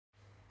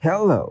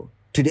Hello,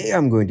 today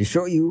I'm going to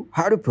show you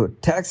how to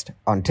put text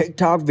on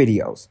TikTok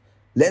videos.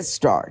 Let's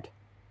start.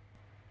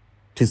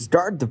 To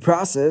start the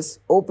process,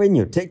 open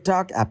your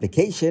TikTok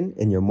application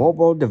in your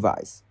mobile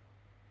device.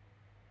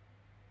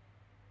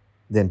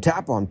 Then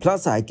tap on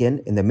plus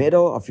icon in the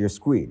middle of your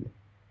screen.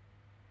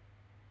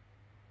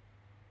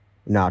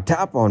 Now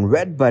tap on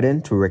red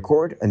button to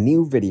record a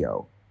new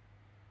video.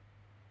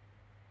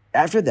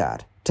 After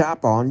that,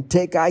 tap on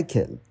tick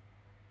icon.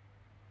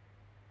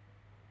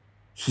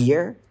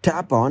 Here,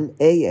 tap on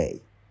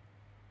AA.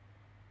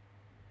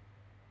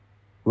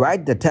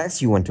 Write the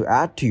text you want to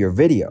add to your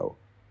video.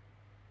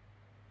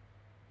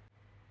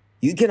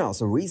 You can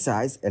also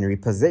resize and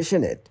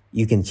reposition it.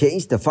 You can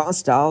change the font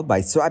style by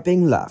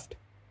swiping left.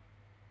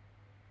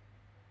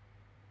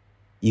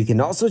 You can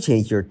also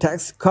change your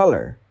text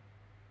color.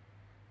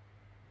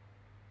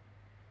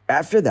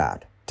 After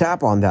that,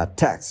 tap on that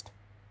text.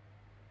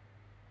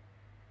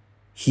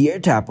 Here,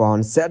 tap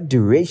on Set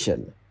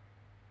Duration.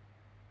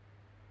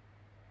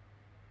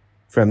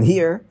 From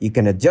here, you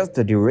can adjust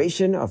the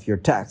duration of your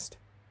text.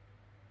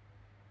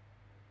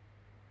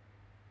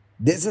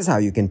 This is how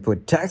you can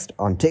put text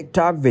on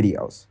TikTok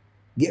videos.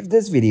 Give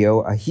this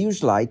video a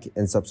huge like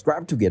and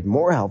subscribe to get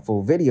more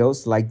helpful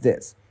videos like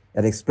this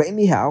that explain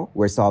me how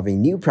we're solving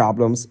new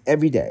problems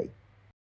every day.